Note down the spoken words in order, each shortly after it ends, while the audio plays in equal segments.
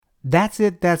That's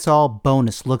it, that's all.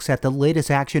 Bonus looks at the latest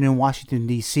action in Washington,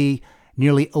 D.C.,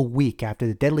 nearly a week after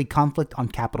the deadly conflict on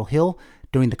Capitol Hill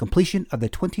during the completion of the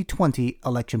 2020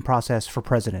 election process for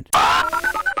president.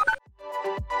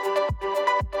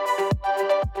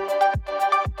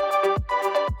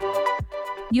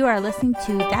 You are listening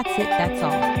to That's It, That's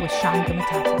All with Sean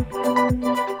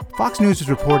Gumatato. Fox News is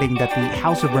reporting that the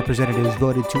House of Representatives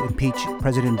voted to impeach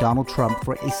President Donald Trump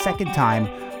for a second time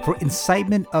for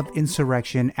incitement of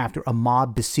insurrection after a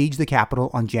mob besieged the Capitol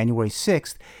on January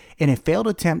 6th in a failed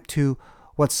attempt to,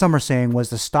 what some are saying, was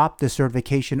to stop the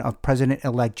certification of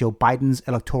President-elect Joe Biden's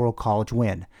Electoral College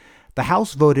win. The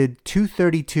House voted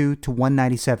 232 to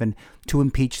 197 to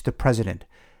impeach the president.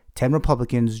 10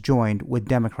 Republicans joined with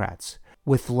Democrats.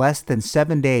 With less than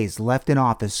 7 days left in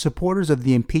office, supporters of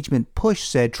the impeachment push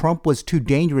said Trump was too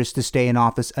dangerous to stay in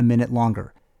office a minute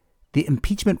longer. The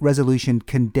impeachment resolution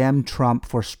condemned Trump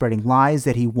for spreading lies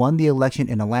that he won the election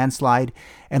in a landslide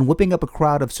and whipping up a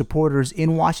crowd of supporters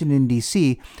in Washington,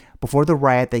 D.C. before the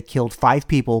riot that killed 5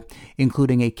 people,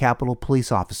 including a Capitol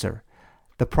police officer.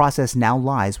 The process now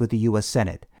lies with the U.S.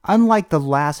 Senate. Unlike the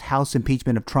last House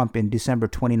impeachment of Trump in December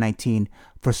 2019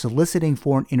 for soliciting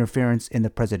foreign interference in the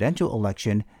presidential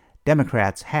election,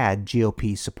 Democrats had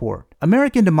GOP support.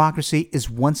 American democracy is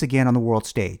once again on the world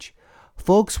stage.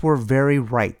 Folks were very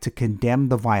right to condemn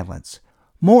the violence.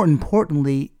 More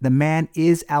importantly, the man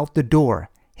is out the door.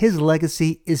 His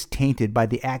legacy is tainted by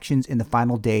the actions in the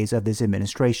final days of this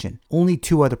administration. Only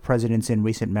 2 other presidents in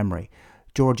recent memory,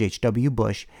 George H.W.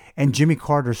 Bush and Jimmy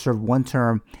Carter, served one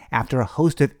term after a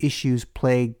host of issues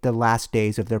plagued the last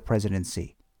days of their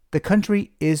presidency. The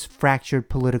country is fractured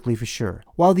politically for sure.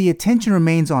 While the attention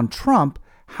remains on Trump,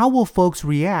 how will folks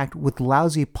react with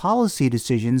lousy policy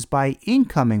decisions by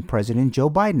incoming President Joe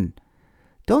Biden?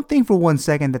 Don't think for one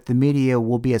second that the media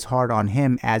will be as hard on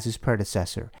him as his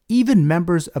predecessor. Even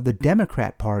members of the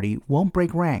Democrat Party won't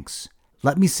break ranks.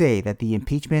 Let me say that the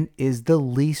impeachment is the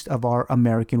least of our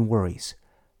American worries.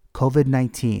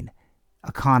 COVID-19,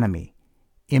 economy,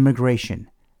 immigration,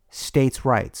 states'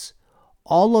 rights,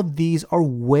 all of these are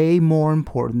way more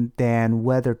important than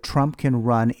whether Trump can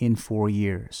run in 4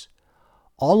 years.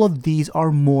 All of these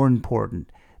are more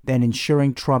important than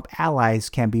ensuring Trump allies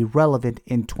can be relevant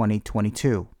in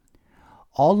 2022.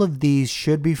 All of these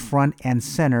should be front and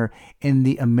center in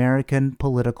the American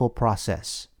political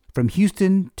process. From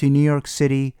Houston to New York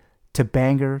City, to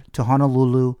Bangor, to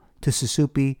Honolulu, to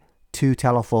Susupe, to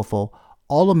Talofofo,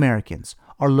 all Americans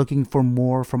are looking for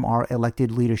more from our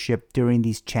elected leadership during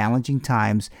these challenging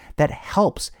times that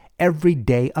helps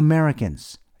everyday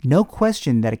Americans. No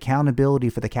question that accountability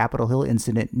for the Capitol Hill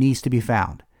incident needs to be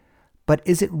found. But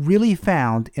is it really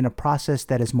found in a process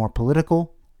that is more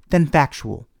political than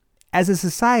factual? As a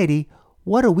society,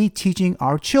 what are we teaching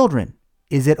our children?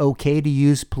 Is it okay to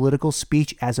use political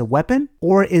speech as a weapon?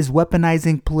 Or is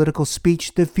weaponizing political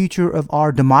speech the future of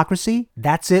our democracy?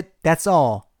 That's it. That's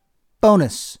all.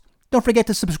 Bonus. Don't forget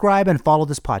to subscribe and follow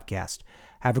this podcast.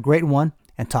 Have a great one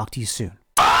and talk to you soon.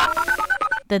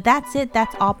 The That's It,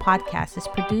 That's All podcast is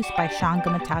produced by Sean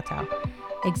Gumatato.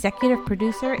 Executive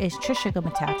producer is Trisha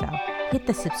Gumatato. Hit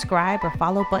the subscribe or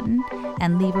follow button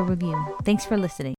and leave a review. Thanks for listening.